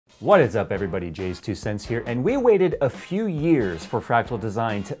What is up everybody, JayzTwoCents here, and we waited a few years for Fractal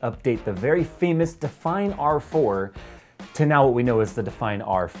Design to update the very famous Define R4 to now what we know as the Define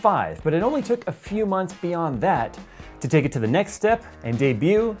R5, but it only took a few months beyond that to take it to the next step and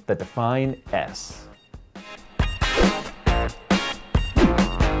debut the Define S.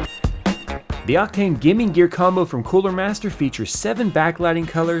 The Octane Gaming Gear combo from Cooler Master features 7 backlighting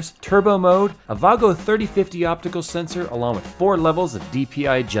colors, turbo mode, a Vago 3050 optical sensor, along with 4 levels of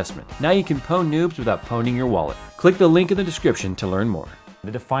DPI adjustment. Now you can pwn noobs without pwning your wallet. Click the link in the description to learn more.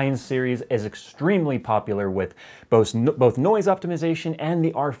 The Define series is extremely popular with both noise optimization and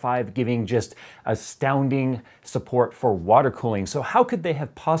the R5 giving just astounding support for water cooling. So how could they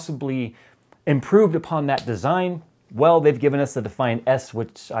have possibly improved upon that design? Well, they've given us the Define S,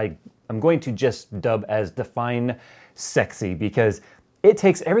 which I'm going to just dub as Define Sexy, because it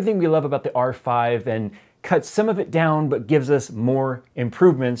takes everything we love about the R5 and cuts some of it down, but gives us more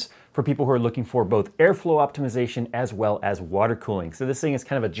improvements for people who are looking for both airflow optimization as well as water cooling. So this thing is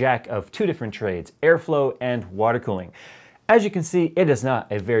kind of a jack of 2 different trades, airflow and water cooling. As you can see, it is not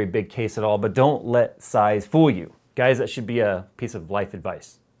a very big case at all, but don't let size fool you. Guys, that should be a piece of life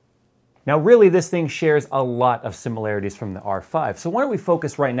advice. Now really this thing shares a lot of similarities from the R5, so why don't we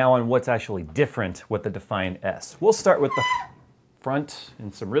focus right now on what's actually different with the Define S. We'll start with the front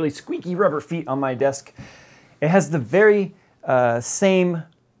and some really squeaky rubber feet on my desk. It has the very same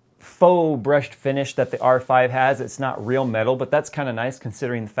faux brushed finish that the R5 has. It's not real metal, but that's kind of nice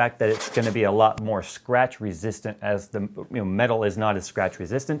considering the fact that it's going to be a lot more scratch resistant, as the metal is not as scratch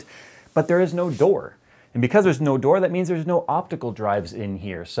resistant, but there is no door. And because there's no door, that means there's no optical drives in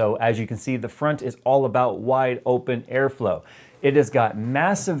here. So as you can see, the front is all about wide open airflow. It has got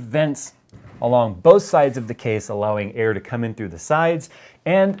massive vents along both sides of the case, allowing air to come in through the sides.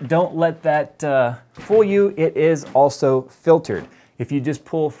 And don't let that fool you, it is also filtered. If you just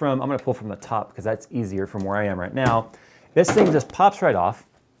pull from, I'm gonna pull from the top because that's easier from where I am right now. This thing just pops right off,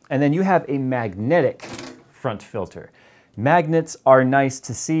 and then you have a magnetic front filter. Magnets are nice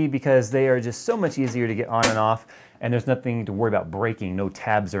to see because they are just so much easier to get on and off, and there's nothing to worry about breaking, no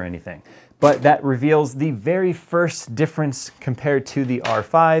tabs or anything. But that reveals the very first difference compared to the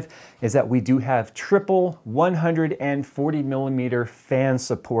R5 is that we do have triple 140mm fan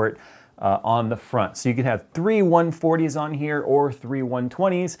support on the front. So you can have 3 140s on here or 3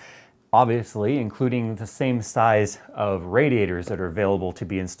 120s, obviously including the same size of radiators that are available to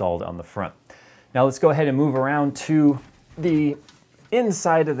be installed on the front. Now let's go ahead and move around to the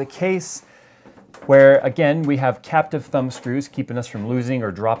inside of the case, where again we have captive thumb screws keeping us from losing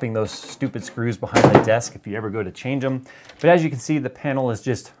or dropping those stupid screws behind the desk if you ever go to change them. But as you can see, the panel is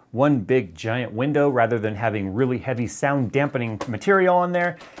just one big giant window rather than having really heavy sound dampening material on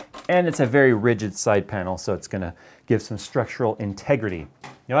there, and it's a very rigid side panel, so it's going to give some structural integrity.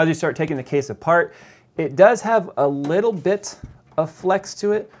 Now as you start taking the case apart, it does have a little bit of flex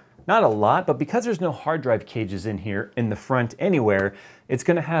to it. Not a lot, but because there's no hard drive cages in here in the front anywhere, it's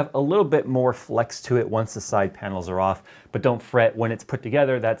going to have a little bit more flex to it once the side panels are off. But don't fret, when it's put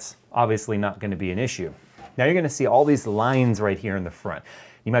together, that's obviously not going to be an issue. Now you're going to see all these lines right here in the front.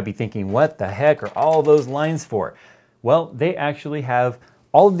 You might be thinking, what the heck are all those lines for? Well, they actually have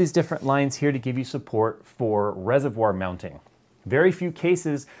all of these different lines here to give you support for reservoir mounting. Very few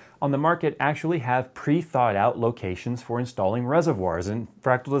cases on the market actually have pre-thought out locations for installing reservoirs, and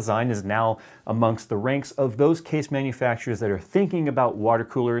Fractal Design is now amongst the ranks of those case manufacturers that are thinking about water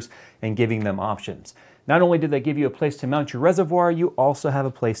coolers and giving them options. Not only do they give you a place to mount your reservoir, you also have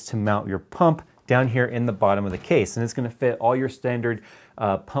a place to mount your pump down here in the bottom of the case, and it's going to fit all your standard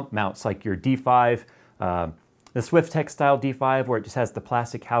pump mounts like your D5, the SwiftTech style D5 where it just has the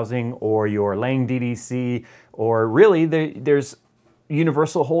plastic housing, or your Lang DDC, or really there's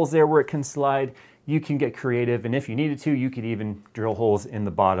universal holes there where it can slide. You can get creative, and if you needed to, you could even drill holes in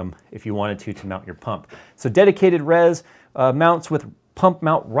the bottom if you wanted to mount your pump. So dedicated res mounts with pump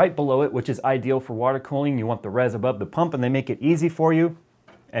mount right below it, which is ideal for water cooling. You want the res above the pump, and they make it easy for you,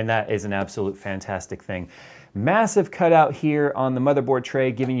 and that is an absolute fantastic thing. Massive cutout here on the motherboard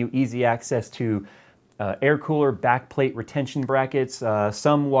tray, giving you easy access to air cooler backplate retention brackets.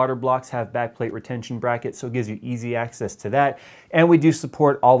 Some water blocks have backplate retention brackets, so it gives you easy access to that. And we do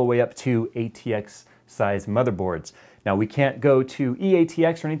support all the way up to ATX size motherboards. Now we can't go to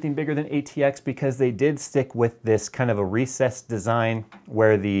eATX or anything bigger than ATX because they did stick with this kind of a recessed design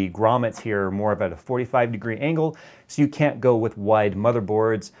where the grommets here are more about a 45-degree angle, so you can't go with wide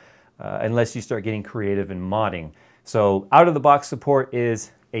motherboards unless you start getting creative and modding. So out of the box support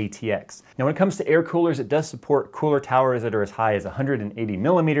is ATX. Now when it comes to air coolers, it does support cooler towers that are as high as 180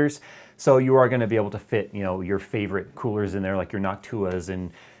 millimeters. So you are going to be able to fit, you know, your favorite coolers in there, like your Noctuas and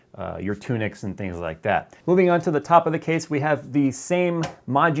your tunics and things like that. Moving on to the top of the case, we have the same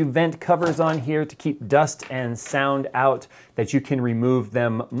ModuVent covers on here to keep dust and sound out, that you can remove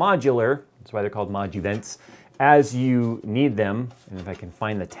them modular, that's why they're called ModuVents, as you need them. And if I can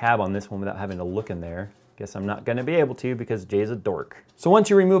find the tab on this one without having to look in there, guess I'm not gonna be able to because Jay's a dork. So once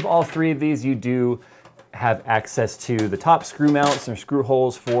you remove all three of these, you do have access to the top screw mounts or screw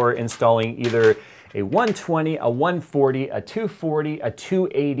holes for installing either a 120, a 140, a 240, a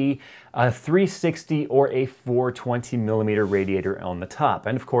 280, a 360, or a 420 millimeter radiator on the top.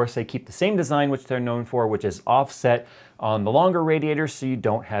 And of course, they keep the same design which they're known for, which is offset on the longer radiators so you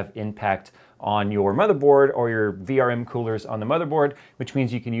don't have impact on your motherboard or your VRM coolers on the motherboard, which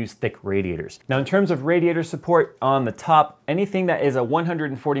means you can use thick radiators. Now, in terms of radiator support on the top, anything that is a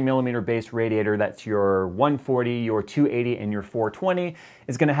 140 millimeter base radiator, that's your 140, your 280, and your 420,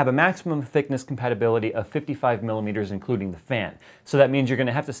 is gonna have a maximum thickness compatibility of 55 millimeters, including the fan. So that means you're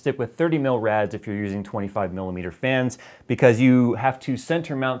gonna have to stick with 30 mil rads if you're using 25 millimeter fans, because you have to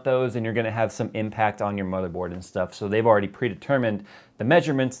center mount those and you're gonna have some impact on your motherboard and stuff. So they've already predetermined the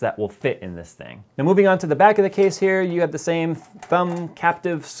measurements that will fit in this thing. Now, moving on to the back of the case here, you have the same thumb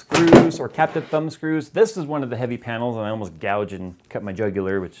captive screws or captive thumb screws. This is one of the heavy panels, and I almost gouged and cut my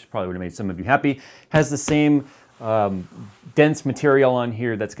jugular, which probably would have made some of you happy. Has the same dense material on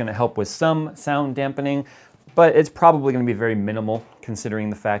here that's going to help with some sound dampening, but it's probably going to be very minimal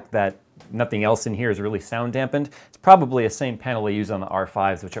considering the fact that nothing else in here is really sound dampened. It's probably the same panel they use on the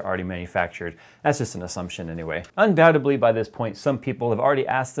R5s, which are already manufactured. That's just an assumption anyway. Undoubtedly, by this point, some people have already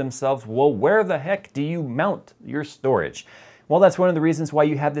asked themselves, well, where the heck do you mount your storage? Well, that's one of the reasons why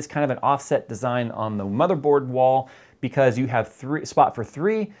you have this kind of an offset design on the motherboard wall, because you have spot for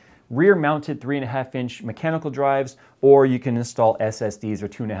three rear-mounted 3.5-inch mechanical drives, or you can install SSDs or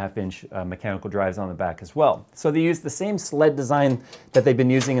 2.5-inch mechanical drives on the back as well. So they use the same sled design that they've been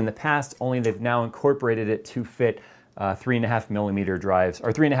using in the past, only they've now incorporated it to fit 3.5 millimeter drives,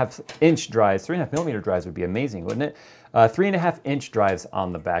 or 3.5-inch drives. 3.5 millimeter drives would be amazing, wouldn't it? 3.5-inch drives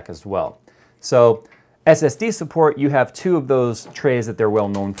on the back as well. So SSD support, you have two of those trays that they're well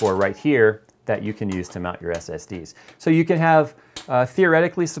known for right here that you can use to mount your SSDs. So you can have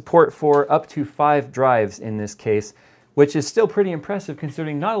theoretically support for up to 5 drives in this case, which is still pretty impressive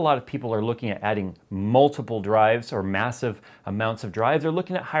considering not a lot of people are looking at adding multiple drives or massive amounts of drives. They're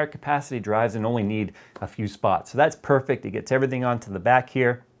looking at higher capacity drives and only need a few spots. So that's perfect. It gets everything onto the back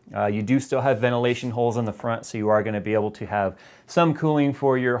here. You do still have ventilation holes in the front, so you are going to be able to have some cooling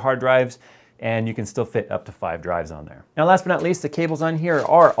for your hard drives, and you can still fit up to 5 drives on there. Now, last but not least, the cables on here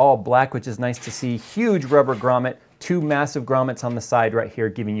are all black, which is nice to see. Huge rubber grommet, 2 massive grommets on the side right here,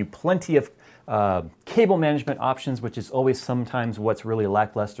 giving you plenty of cable management options, which is always sometimes what's really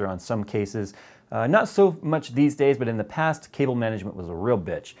lackluster on some cases. Not so much these days, but in the past, cable management was a real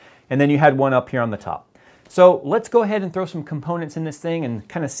bitch. And then you had one up here on the top. So let's go ahead and throw some components in this thing and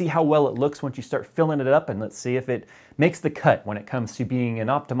kind of see how well it looks once you start filling it up, and let's see if it makes the cut when it comes to being an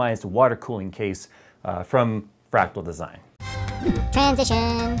optimized water cooling case from Fractal Design.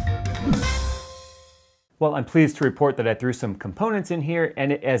 Transition. Well, I'm pleased to report that I threw some components in here,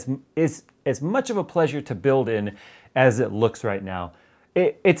 and it is as much of a pleasure to build in as it looks right now.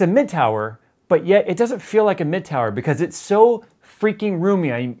 It's a mid-tower, but yet it doesn't feel like a mid-tower because it's so freaking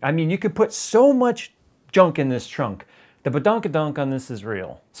roomy. I mean, you could put so much junk in this trunk. The badonkadonk on this is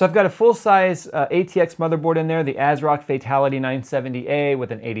real. So I've got a full-size ATX motherboard in there, the ASRock Fatality 970A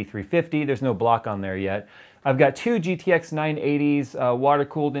with an 8350. There's no block on there yet. I've got 2 GTX 980s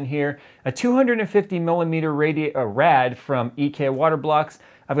water-cooled in here, a 250 millimeter rad from EK Water Blocks.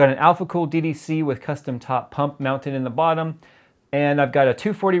 I've got an alpha-cooled DDC with custom top pump mounted in the bottom, and I've got a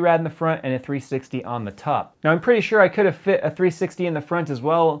 240 rad in the front and a 360 on the top. Now, I'm pretty sure I could have fit a 360 in the front as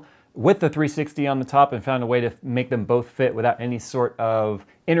well with the 360 on the top and found a way to make them both fit without any sort of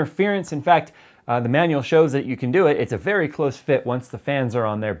interference. In fact, the manual shows that you can do it. It's a very close fit once the fans are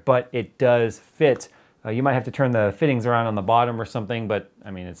on there, but it does fit. You might have to turn the fittings around on the bottom or something, but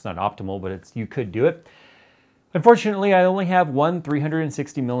I mean, it's not optimal, but you could do it. Unfortunately, I only have one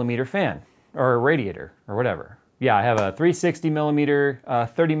 360 millimeter fan, or a radiator, or whatever. Yeah, I have a 360 millimeter,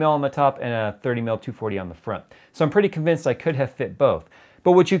 30 mil on the top, and a 30 mil 240 on the front. So I'm pretty convinced I could have fit both.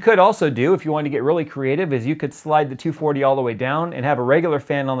 But what you could also do, if you wanted to get really creative, is you could slide the 240 all the way down and have a regular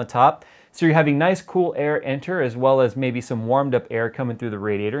fan on the top. So you're having nice cool air enter, as well as maybe some warmed up air coming through the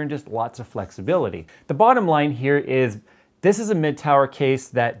radiator, and just lots of flexibility. The bottom line here is, this is a mid-tower case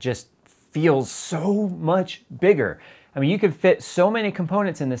that just feels so much bigger. I mean, you could fit so many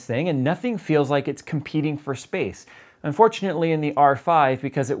components in this thing and nothing feels like it's competing for space. Unfortunately, in the R5,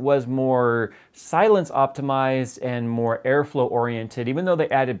 because it was more silence optimized and more airflow oriented, even though they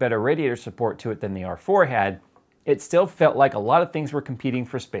added better radiator support to it than the R4 had, it still felt like a lot of things were competing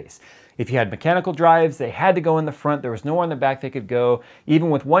for space. If you had mechanical drives, they had to go in the front. There was nowhere in the back they could go.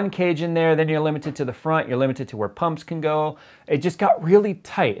 Even with one cage in there, then you're limited to the front. You're limited to where pumps can go. It just got really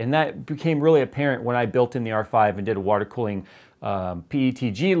tight, and that became really apparent when I built in the R5 and did a water cooling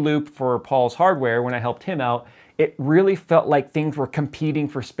PETG loop for Paul's Hardware when I helped him out. It really felt like things were competing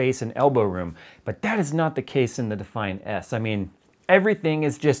for space and elbow room, but that is not the case in the Define S. I mean, everything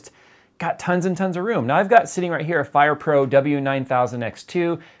is just got tons and tons of room. Now I've got sitting right here a FirePro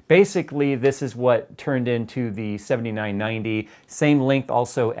W9000X2. Basically, this is what turned into the 7990, same length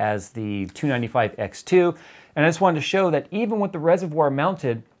also as the 295X2. And I just wanted to show that even with the reservoir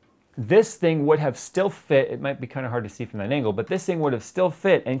mounted, this thing would have still fit. It might be kind of hard to see from that angle, but this thing would have still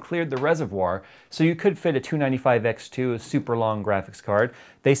fit and cleared the reservoir. So you could fit a 295X2, a super long graphics card.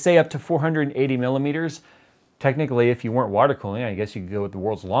 They say up to 480 millimeters. Technically, if you weren't water cooling, I guess you could go with the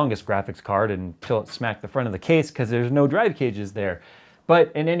world's longest graphics card until it smacked the front of the case because there's no drive cages there.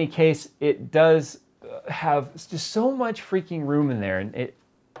 But in any case, it does have just so much freaking room in there, and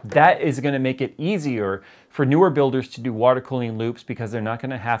that is going to make it easier for newer builders to do water cooling loops because they're not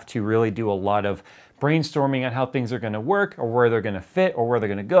going to have to really do a lot of brainstorming on how things are going to work or where they're going to fit or where they're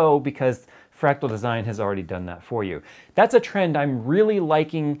going to go because Fractal Design has already done that for you. That's a trend I'm really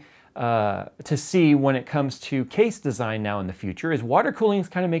liking to see when it comes to case design now in the future. Is water cooling is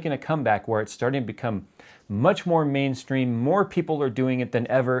kind of making a comeback where it's starting to become much more mainstream. More people are doing it than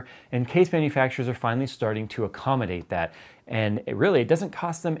ever, and case manufacturers are finally starting to accommodate that. And it doesn't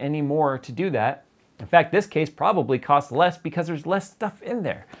cost them any more to do that. In fact, this case probably costs less because there's less stuff in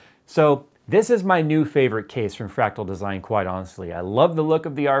there. So this is my new favorite case from Fractal Design, quite honestly. I love the look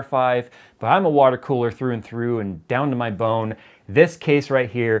of the R5, but I'm a water cooler through and through and down to my bone. This case right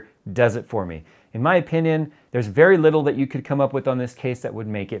here does it for me. In my opinion, there's very little that you could come up with on this case that would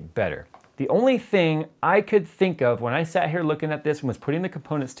make it better. The only thing I could think of when I sat here looking at this and was putting the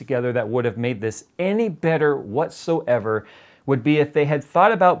components together that would have made this any better whatsoever would be if they had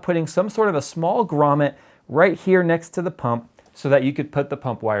thought about putting some sort of a small grommet right here next to the pump so that you could put the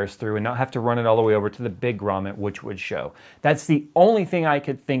pump wires through and not have to run it all the way over to the big grommet, which would show. That's the only thing I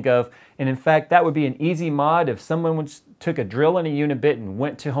could think of. And in fact, that would be an easy mod. If someone took a drill and a unibit and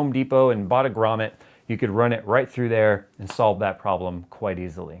went to Home Depot and bought a grommet, you could run it right through there and solve that problem quite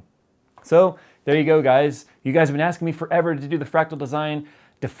easily. So there you go, guys. You guys have been asking me forever to do the Fractal Design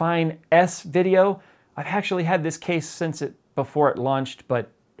Define S video. I've actually had this case since before it launched,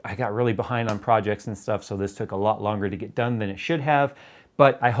 but I got really behind on projects and stuff, so this took a lot longer to get done than it should have,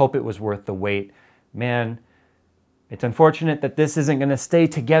 but I hope it was worth the wait. Man, it's unfortunate that this isn't going to stay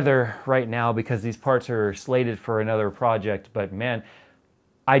together right now because these parts are slated for another project, but man,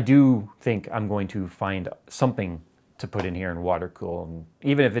 I do think I'm going to find something to put in here and water cool, and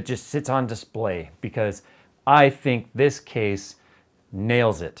even if it just sits on display, because I think this case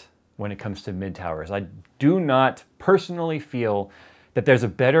nails it when it comes to mid-towers. I do not personally feel that there's a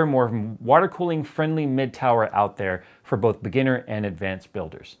better, more water cooling friendly mid-tower out there for both beginner and advanced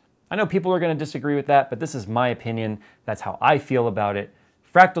builders. I know people are going to disagree with that, but this is my opinion. That's how I feel about it.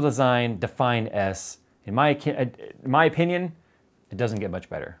 Fractal Design Define S. In my opinion, it doesn't get much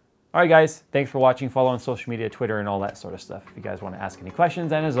better. All right, guys, thanks for watching. Follow on social media, Twitter, and all that sort of stuff if you guys want to ask any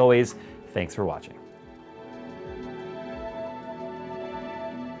questions. And as always, thanks for watching.